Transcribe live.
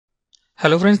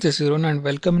Hello friends, this is Arun and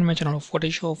welcome in my channel of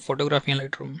Photoshop, Photography and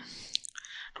Lightroom.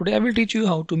 Today I will teach you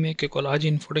how to make a collage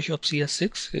in Photoshop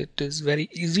CS6. It is very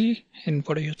easy in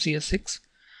Photoshop CS6.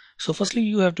 So firstly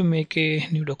you have to make a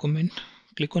new document.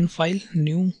 Click on File,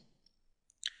 New.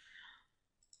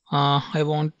 I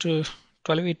want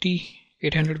 1280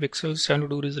 800 pixels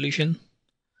 722 resolution.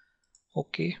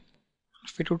 OK.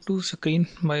 Fit it to screen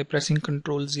by pressing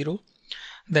Ctrl 0.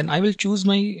 Then I will choose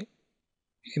my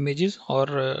images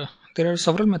or there are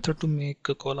several methods to make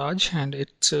a collage, and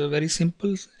it's a very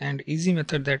simple and easy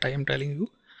method that I am telling you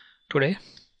today.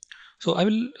 So I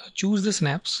will choose the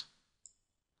snaps.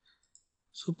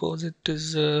 Suppose it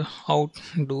is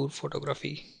outdoor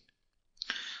photography.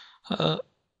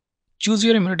 Choose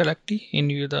your image directly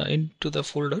into the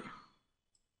folder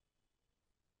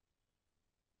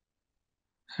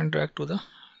and drag to the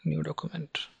new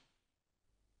document.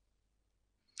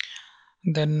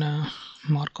 Then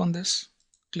mark on this,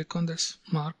 click on this,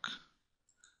 mark,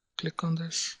 click on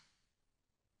this,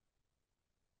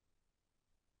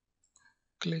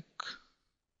 click,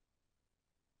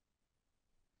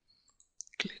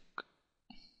 click,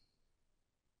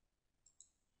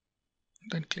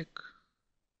 then click.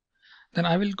 Then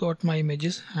I will got my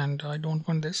images and I don't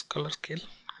want this color scale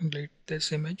and delete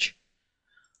this image.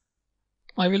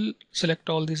 I will select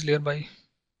all these layer by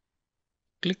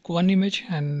click one image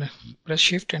and press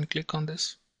shift and click on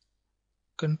this.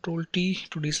 Control T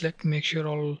to deselect. Make sure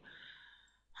all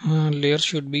layers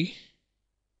should be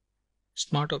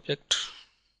smart object.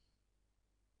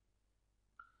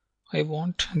 I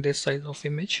want this size of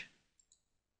image.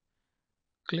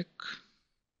 Click.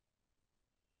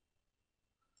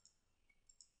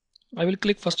 I will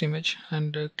click first image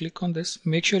and click on this.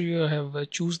 Make sure you have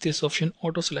choose this option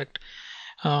auto select.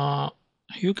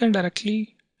 You can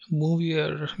directly move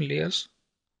your layers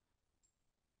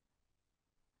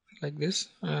like this.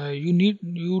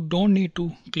 You don't need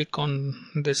to click on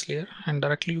this layer, and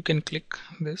directly you can click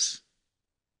this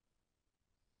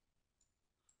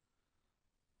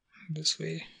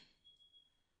way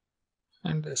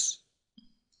and this.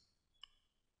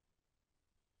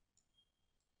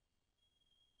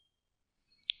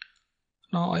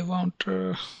 Now I want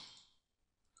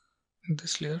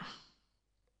this layer.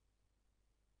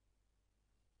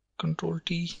 Control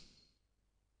T.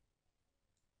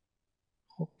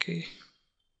 OK.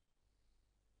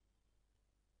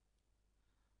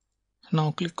 Now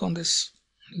click on this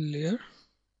layer.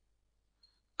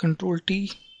 Control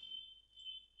T.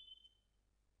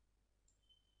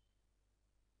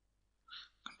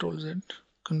 Control Z.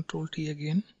 Control T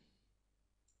again.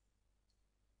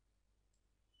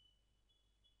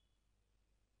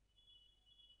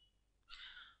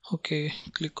 OK.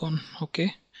 Click on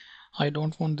OK. I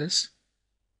don't want this.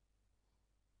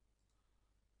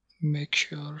 Make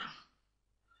sure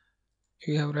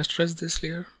you have rasterized this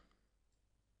layer.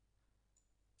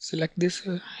 Select this,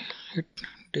 hit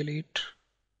delete,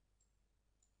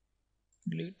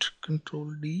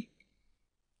 Control D.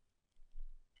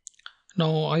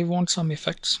 Now I want some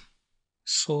effects,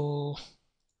 so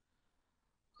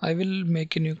I will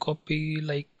make a new copy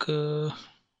like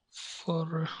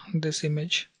for this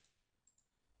image.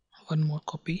 One more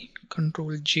copy.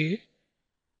 Control J.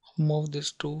 Move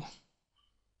this to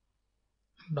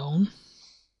down.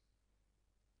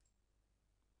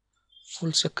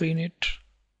 Full screen it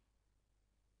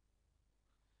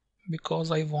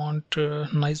because I want a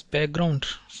nice background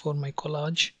for my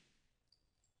collage.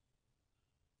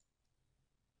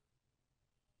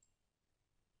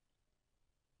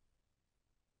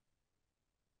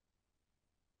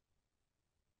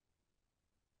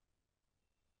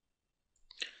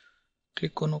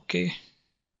 Click on OK.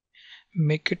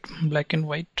 Make it black and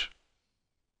white.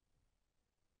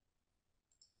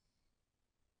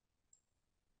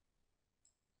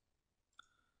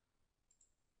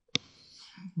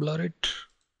 Blur it.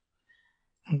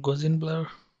 Gaussian blur.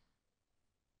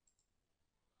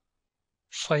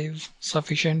 5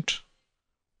 sufficient.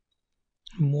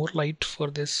 More light for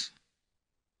this.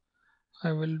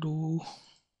 I will do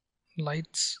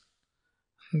lights,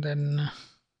 then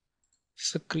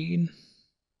screen.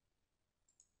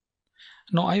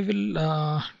 Now I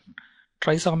will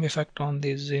try some effect on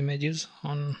these images,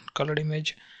 on colored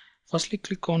image. Firstly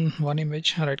click on one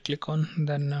image, right click on,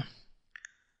 then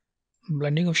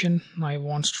blending option. I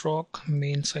want stroke,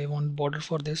 means I want border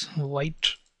for this white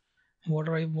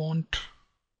border. I want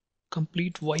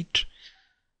complete white,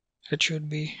 it should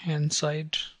be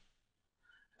inside,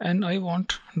 and I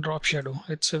want drop shadow.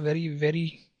 It's a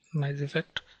very nice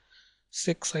effect.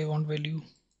 6 I want value.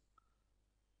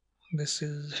 This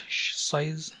is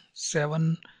size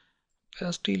 7,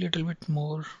 opacity little bit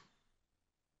more.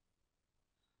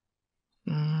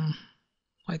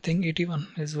 I think 81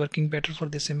 is working better for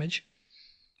this image.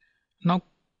 Now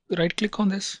right click on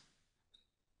this.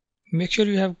 Make sure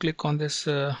you have click on this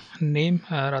name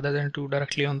rather than to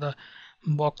directly on the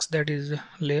box that is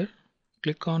layer.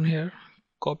 Click on here,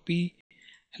 copy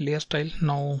layer style.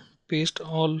 Now paste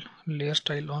all layer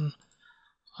style on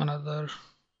another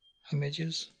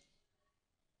images.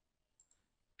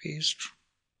 Paste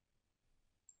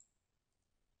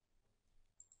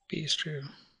here.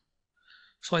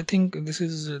 So I think this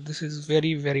is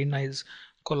very nice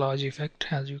collage effect,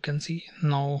 as you can see.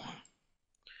 Now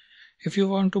if you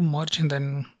want to merge,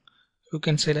 then you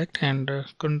can select and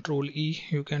control E,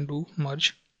 you can do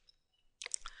merge.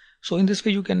 So in this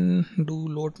way you can do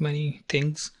load many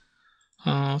things.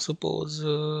 Suppose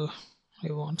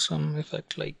I want some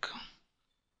effect like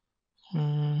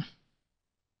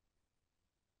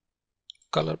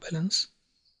color balance.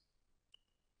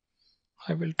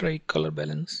 I will try color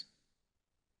balance,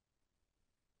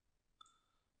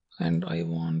 and I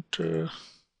want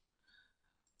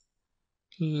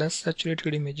less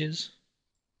saturated images.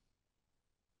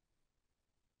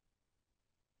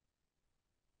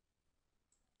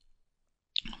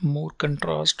 More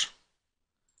contrast.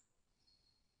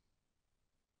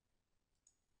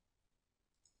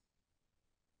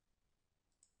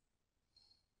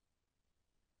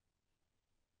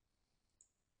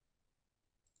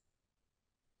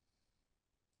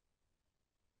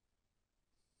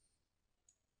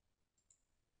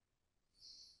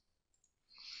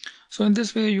 So in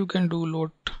this way you can do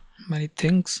load many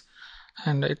things,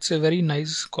 and it's a very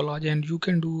nice collage. And you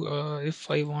can do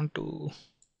if I want to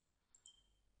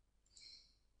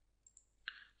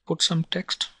put some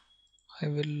text, I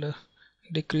will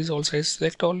decrease all size,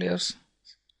 select all layers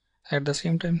at the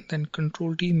same time, then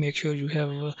Control T. Make sure you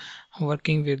have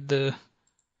working with the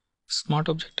smart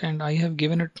object, and I have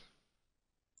given a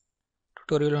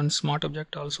tutorial on smart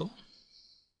object also.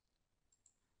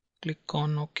 Click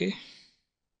on OK.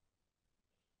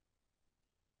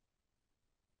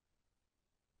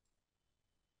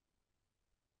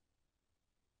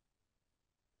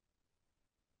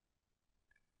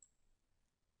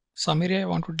 Some area I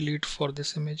want to delete for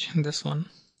this image, this one.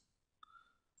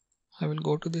 I will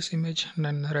go to this image and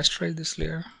then rasterize this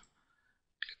layer.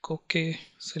 Click OK,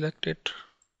 select it,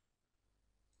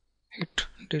 hit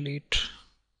delete,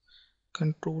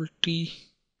 Control T,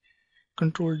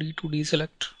 Control D to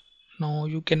deselect. Now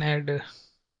you can add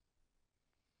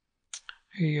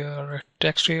your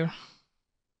text here,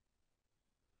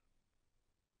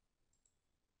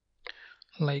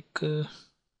 like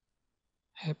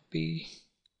happy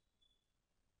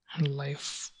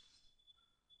life.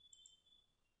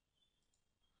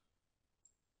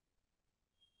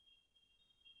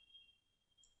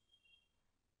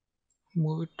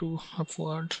 Move it to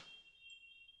upward.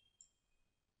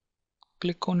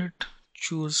 Click on it,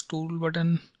 choose tool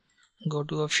button, go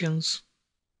to options.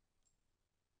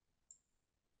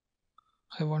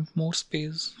 I want more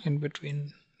space in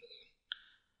between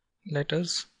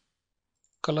letters.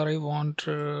 Color I want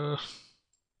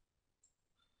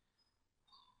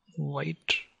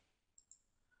white.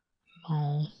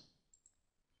 Now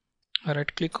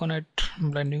right click on it,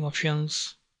 blending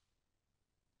options,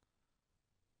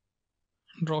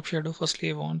 drop shadow firstly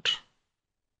I want.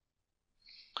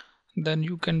 Then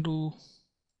you can do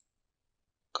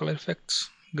color effects,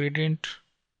 gradient.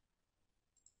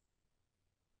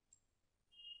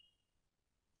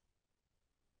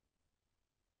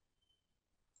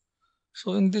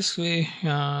 So in this way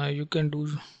you can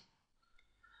do,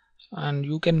 and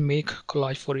you can make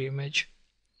collage for your image,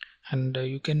 and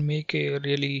you can make a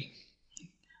really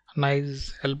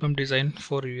nice album design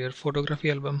for your photography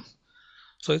album.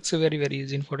 So it's a very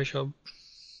easy in Photoshop.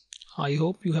 I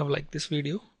hope you have liked this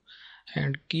video,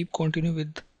 and keep continue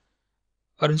with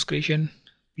Arunz creation.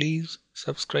 Please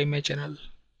subscribe my channel.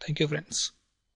 Thank you friends.